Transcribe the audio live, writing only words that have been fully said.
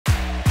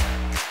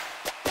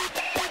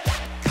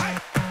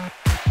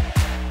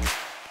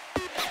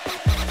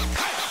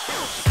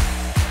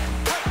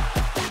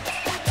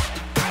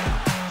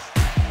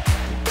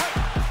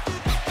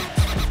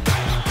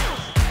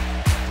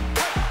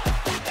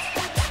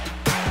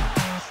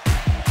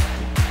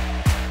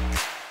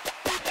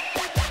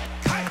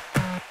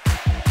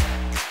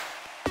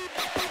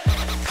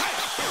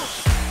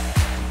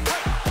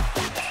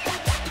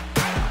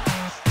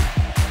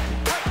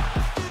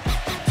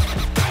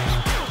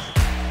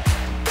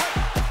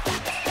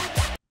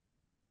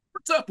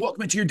up?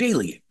 Welcome to your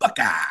Daily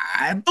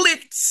Buckeye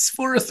Blitz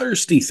for a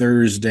thirsty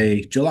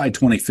Thursday, July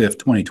 25th,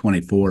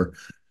 2024.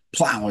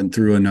 Plowing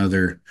through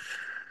another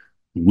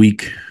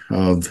week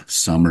of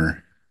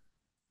summer.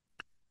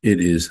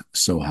 It is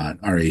so hot.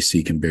 Our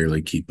AC can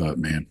barely keep up,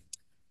 man.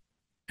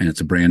 And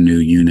it's a brand new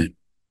unit.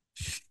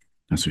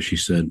 That's what she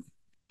said.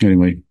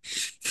 Anyway,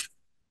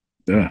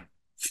 duh,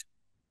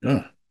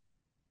 duh.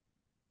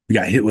 We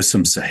got hit with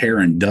some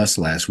Saharan dust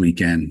last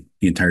weekend.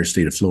 The entire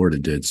state of Florida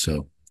did.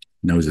 So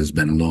nose has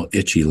been a little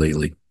itchy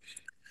lately.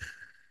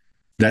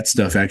 That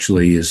stuff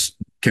actually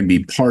can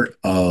be part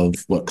of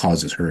what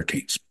causes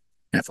hurricanes,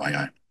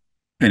 FYI.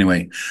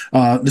 Anyway,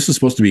 this is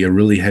supposed to be a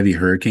really heavy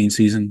hurricane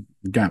season.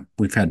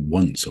 We've had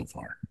one so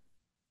far.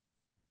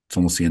 It's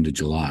almost the end of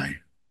July.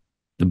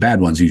 The bad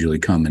ones usually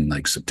come in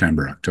like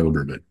September,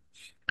 October, but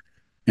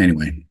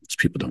anyway, these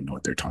people don't know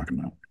what they're talking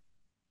about.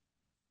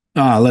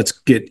 Let's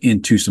get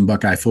into some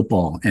Buckeye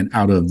football and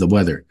out of the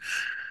weather.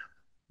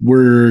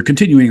 We're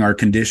continuing our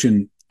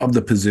condition of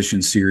the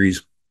position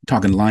series,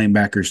 talking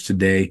linebackers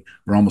today.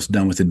 We're almost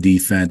done with the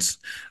defense.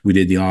 We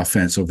did the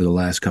offense over the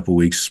last couple of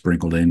weeks,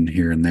 sprinkled in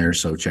here and there,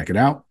 so check it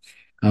out.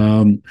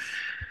 And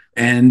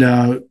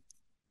I'm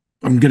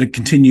going to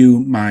continue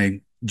my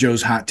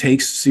Joe's Hot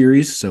Takes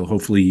series, so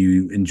hopefully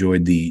you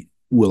enjoyed the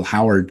Will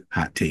Howard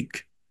Hot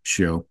Take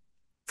show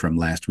from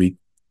last week.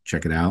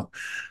 Check it out.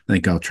 I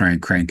think I'll try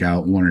and crank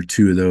out one or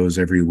two of those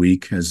every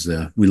week as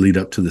we lead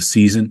up to the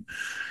season.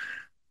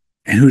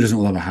 And who doesn't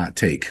love a hot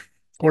take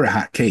or a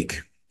hot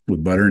cake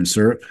with butter and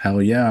syrup?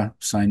 Hell yeah,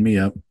 sign me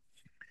up.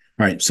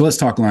 All right, so let's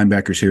talk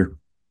linebackers here.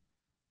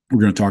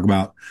 We're going to talk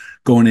about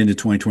going into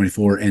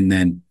 2024 and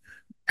then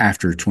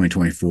after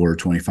 2024,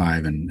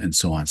 25, and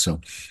so on.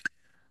 So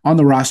on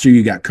the roster,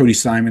 you got Cody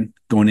Simon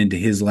going into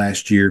his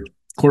last year.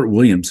 Court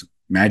Williams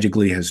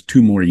magically has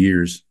 2 more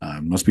years.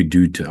 Must be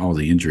due to all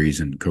the injuries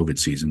in COVID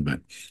season,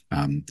 but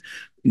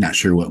not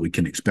sure what we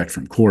can expect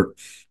from Court.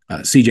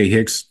 CJ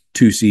Hicks,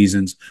 2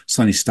 seasons.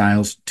 Sonny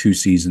Styles, 2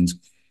 seasons.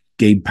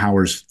 Gabe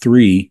Powers,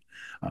 3.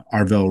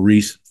 Arvell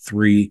Reese,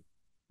 3.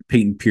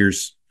 Peyton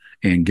Pierce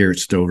and Garrett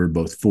Stover,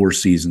 both 4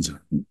 seasons.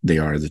 They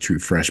are the true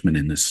freshmen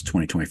in this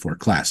 2024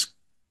 class.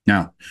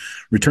 Now,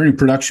 returning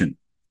production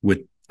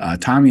with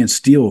Tommy and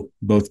Steele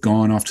both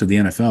gone off to the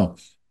NFL.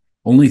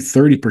 Only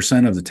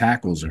 30% of the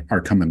tackles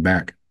are coming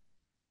back.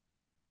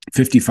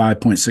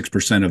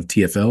 55.6% of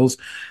TFLs,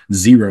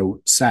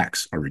 0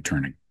 sacks are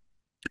returning.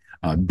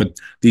 But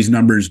these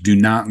numbers do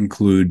not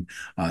include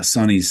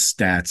Sonny's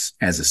stats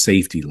as a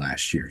safety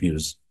last year.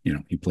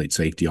 He played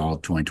safety all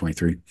of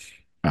 2023.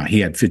 He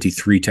had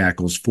 53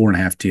 tackles,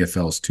 4.5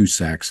 TFLs, 2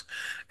 sacks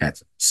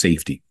at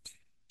safety.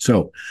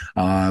 So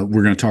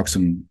we're going to talk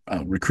some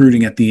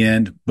recruiting at the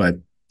end, but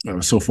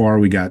so far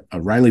we got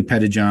Riley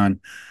Pettijohn,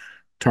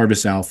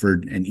 Tarvis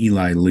Alford, and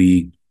Eli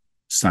Lee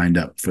signed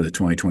up for the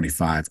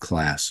 2025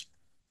 class.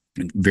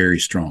 Very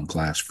strong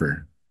class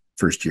for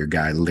first-year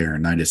guy,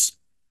 Laurinaitis.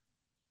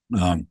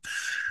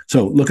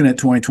 So looking at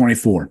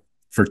 2024,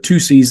 for 2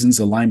 seasons,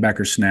 the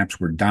linebacker snaps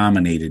were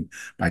dominated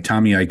by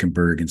Tommy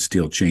Eichenberg and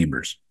Steele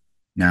Chambers.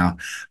 Now,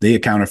 they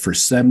accounted for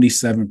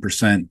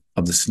 77%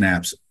 of the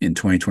snaps in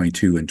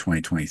 2022 and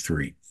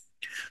 2023.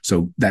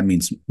 So that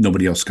means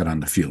nobody else got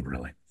on the field,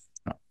 really.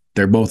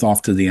 They're both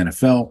off to the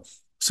NFL.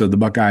 So the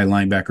Buckeye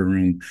linebacker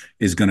room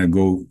is going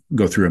to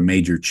go through a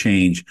major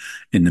change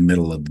in the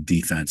middle of the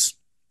defense.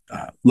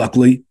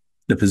 Luckily,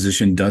 the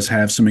position does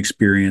have some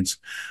experience.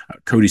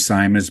 Cody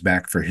Simon is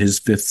back for his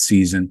 5th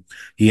season.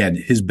 He had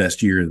his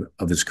best year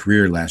of his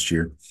career last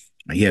year.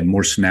 He had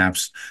more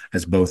snaps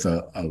as both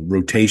a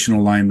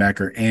rotational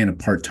linebacker and a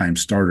part-time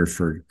starter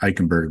for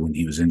Eichenberg when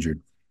he was injured.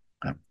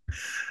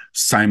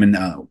 Simon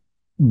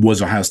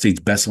was Ohio State's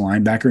best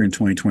linebacker in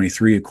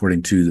 2023,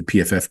 according to the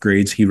PFF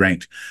grades. He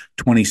ranked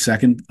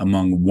 22nd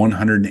among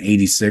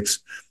 186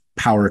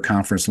 power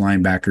conference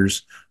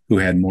linebackers who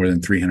had more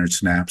than 300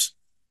 snaps.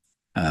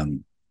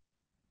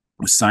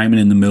 With Simon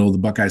in the middle, the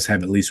Buckeyes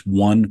have at least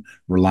one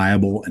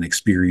reliable and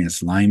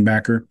experienced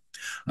linebacker.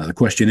 The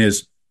question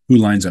is, who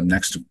lines up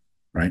next to him,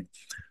 right?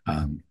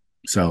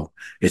 So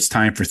it's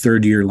time for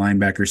 3rd-year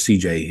linebacker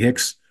CJ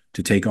Hicks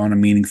to take on a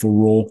meaningful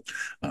role.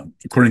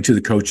 According to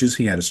the coaches,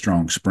 he had a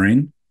strong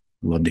spring.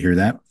 Love to hear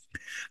that.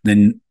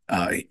 Then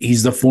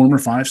he's the former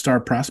 5-star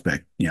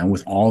prospect,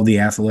 with all the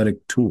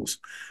athletic tools,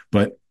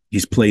 but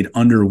he's played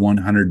under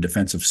 100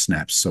 defensive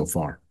snaps so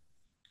far.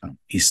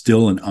 He's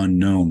still an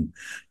unknown.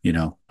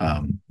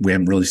 We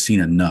haven't really seen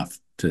enough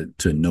to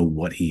know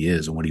what he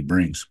is and what he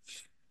brings.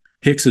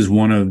 Hicks is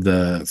one of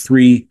the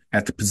 3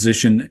 at the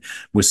position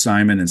with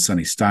Simon and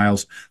Sonny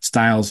Styles.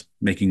 Styles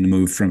making the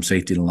move from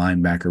safety to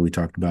linebacker we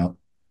talked about.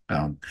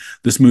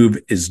 This move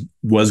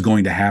was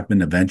going to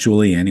happen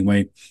eventually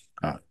anyway.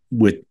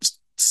 With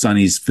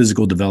Sonny's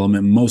physical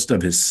development, most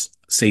of his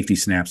safety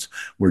snaps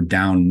were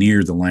down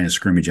near the line of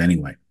scrimmage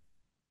anyway.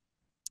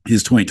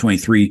 His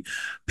 2023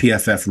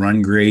 PFF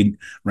run grade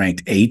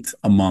ranked 8th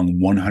among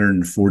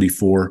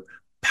 144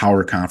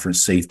 power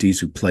conference safeties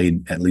who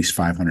played at least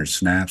 500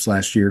 snaps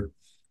last year.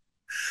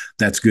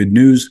 That's good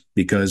news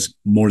because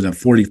more than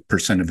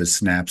 40% of his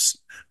snaps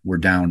were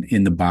down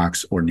in the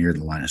box or near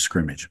the line of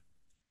scrimmage.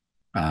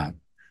 Now,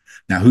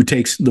 who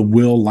takes the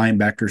will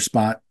linebacker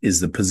spot is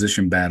the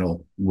position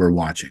battle we're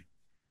watching.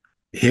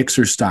 Hicks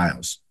or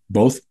Styles,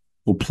 both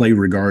will play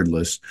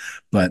regardless,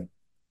 but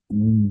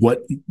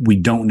what we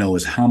don't know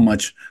is how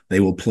much they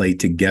will play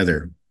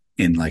together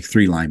in like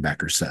 3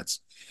 linebacker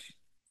sets.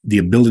 The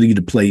ability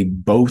to play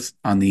both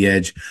on the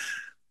edge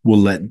will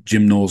let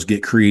Jim Knowles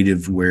get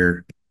creative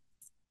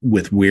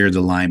with where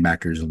the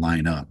linebackers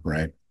line up,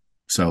 right?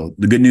 So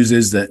the good news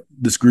is that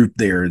this group,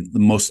 they are the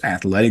most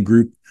athletic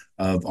group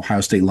of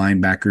Ohio State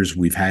linebackers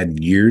we've had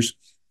in years.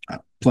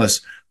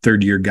 Plus,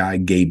 third-year guy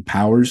Gabe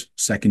Powers,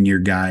 second-year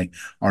guy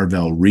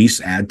Arvell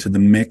Reese add to the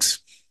mix.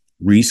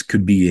 Reese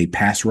could be a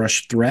pass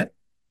rush threat,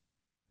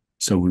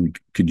 so we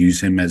could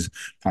use him as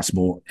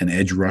possible an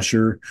edge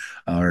rusher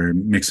or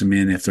mix him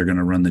in if they're going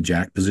to run the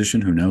jack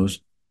position. Who knows?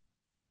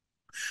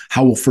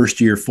 How will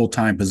first-year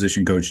full-time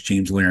position coach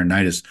James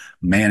Laurinaitis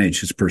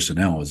manage his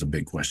personnel is a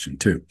big question,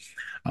 too.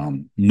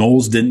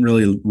 Knowles didn't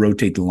really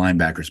rotate the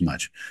linebackers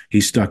much. He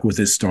stuck with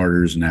his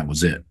starters, and that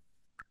was it.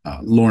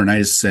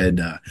 Laurinaitis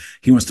said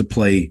he wants to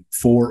play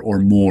 4 or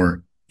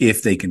more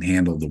if they can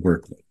handle the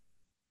workload.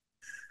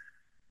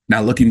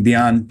 Now, looking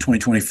beyond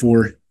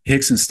 2024,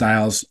 Hicks and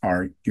Styles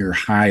are your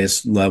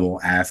highest level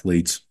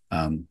athletes.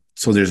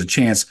 So there's a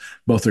chance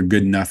both are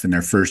good enough in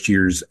their first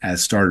years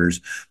as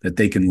starters that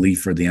they can leave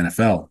for the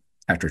NFL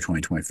after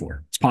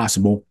 2024. It's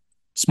possible,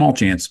 small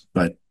chance,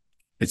 but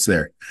it's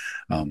there.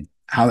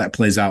 How that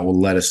plays out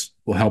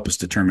will help us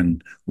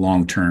determine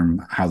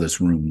long-term how this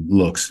room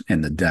looks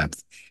and the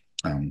depth.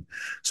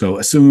 So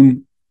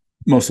assume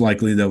most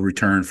likely they'll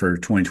return for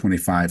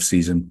 2025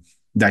 season.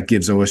 That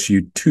gives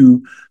OSU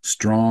 2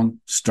 strong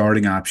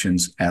starting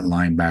options at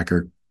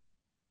linebacker.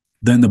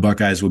 Then the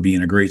Buckeyes will be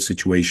in a great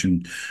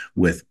situation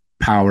with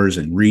Powers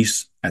and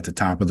Reese at the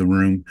top of the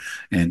room.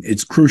 And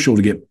it's crucial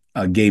to get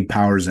Gabe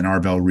Powers and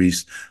Arvell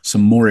Reese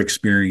some more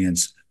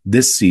experience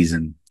this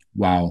season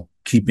while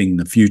keeping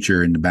the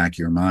future in the back of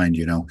your mind,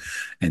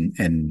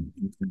 and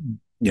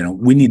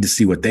we need to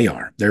see what they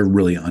are. They're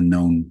really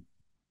unknown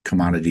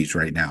commodities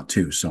right now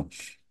too. So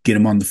get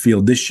them on the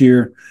field this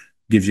year,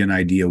 gives you an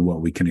idea of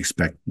what we can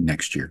expect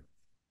next year.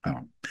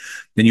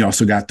 Then you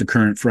also got the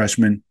current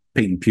freshmen,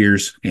 Peyton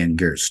Pierce and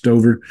Garrett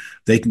Stover.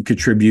 They can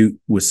contribute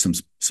with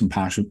some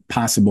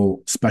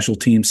possible special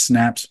team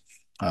snaps.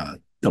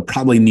 They'll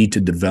probably need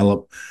to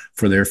develop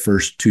for their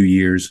first 2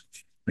 years,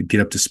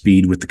 get up to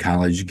speed with the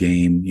college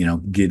game,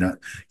 get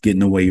in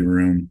the weight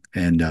room,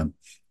 and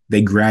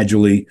they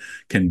gradually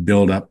can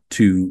build up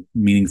to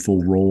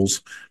meaningful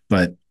roles.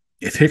 But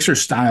if Hicks or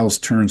Styles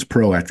turns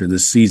pro after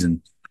this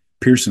season,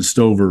 Pierce and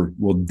Stover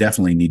will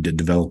definitely need to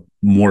develop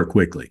more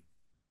quickly.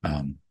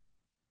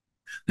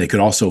 They could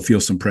also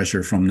feel some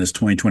pressure from this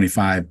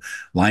 2025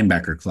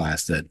 linebacker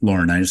class that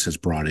Laurinaitis has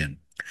brought in.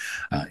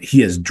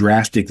 He has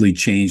drastically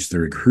changed the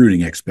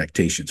recruiting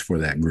expectations for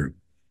that group.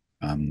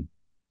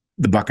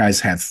 The Buckeyes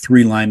have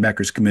 3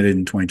 linebackers committed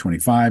in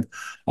 2025.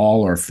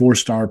 All are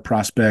 4-star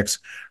prospects.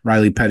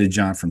 Riley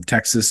Pettijohn from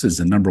Texas is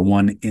the number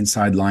 1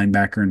 inside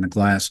linebacker in the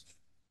class.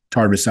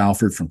 Tarvis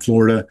Alford from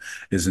Florida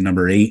is the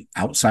number 8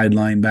 outside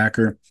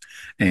linebacker.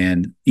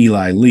 And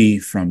Eli Lee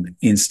from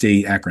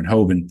in-state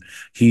Akron-Hoban,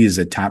 he is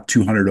a top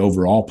 200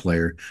 overall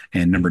player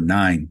and number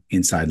 9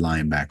 inside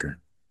linebacker.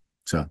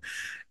 So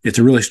it's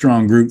a really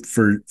strong group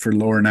for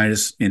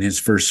Laurinaitis in his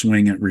first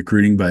swing at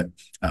recruiting, but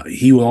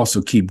he will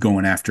also keep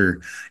going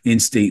after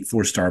in-state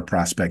 4-star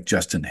prospect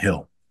Justin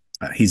Hill.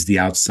 He's the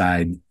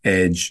outside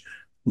edge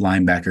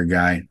linebacker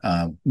guy,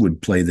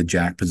 would play the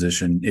jack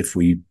position if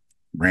we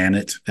ran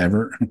it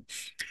ever.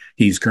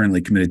 He's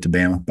currently committed to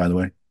Bama, by the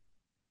way.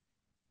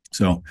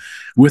 So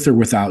with or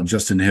without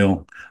Justin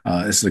Hill,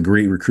 this is a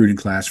great recruiting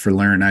class for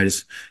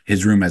Laurinaitis.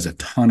 His room has a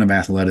ton of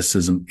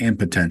athleticism and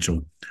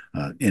potential.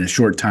 In a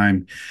short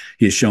time,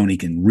 he has shown he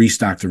can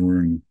restock the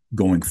room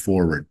going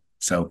forward.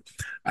 So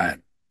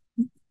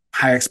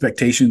high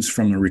expectations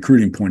from the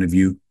recruiting point of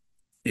view,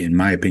 in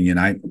my opinion.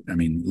 I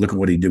mean, look at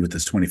what he did with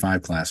this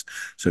 25 class.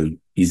 So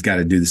he's got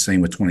to do the same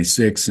with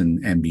 26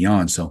 and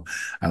beyond. So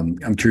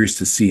I'm curious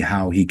to see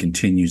how he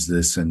continues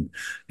this and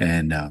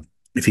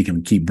if he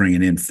can keep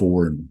bringing in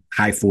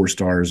high 4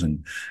 stars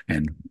and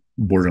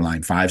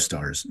borderline 5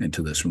 stars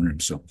into this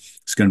room. So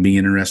it's going to be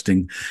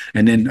interesting.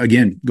 And then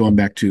again, going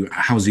back to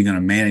how's he going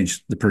to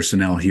manage the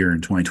personnel here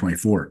in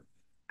 2024?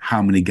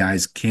 How many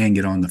guys can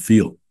get on the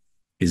field?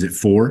 Is it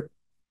 4?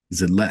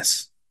 Is it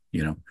less?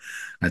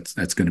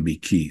 That's going to be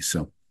key.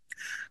 So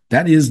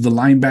that is the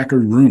linebacker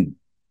room.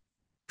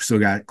 Still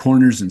got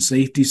corners and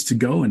safeties to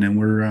go, and then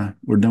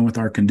we're done with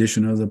our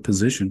condition of the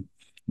position.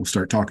 We'll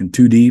start talking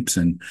 2 deeps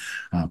and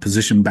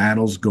position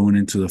battles going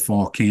into the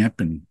fall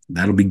camp, and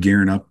that'll be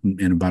gearing up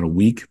in about a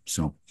week.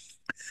 So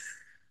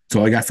that's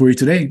all I got for you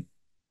today.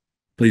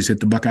 Please hit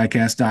the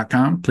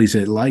BuckeyeCast.com. Please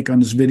hit like on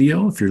this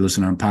video. If you're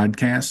listening on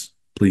podcasts,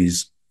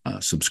 please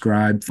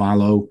subscribe,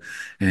 follow,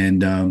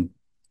 and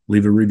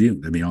leave a review.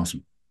 That'd be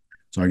awesome.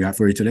 That's all I got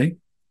for you today.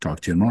 Talk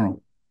to you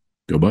tomorrow.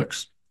 Go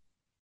Bucks.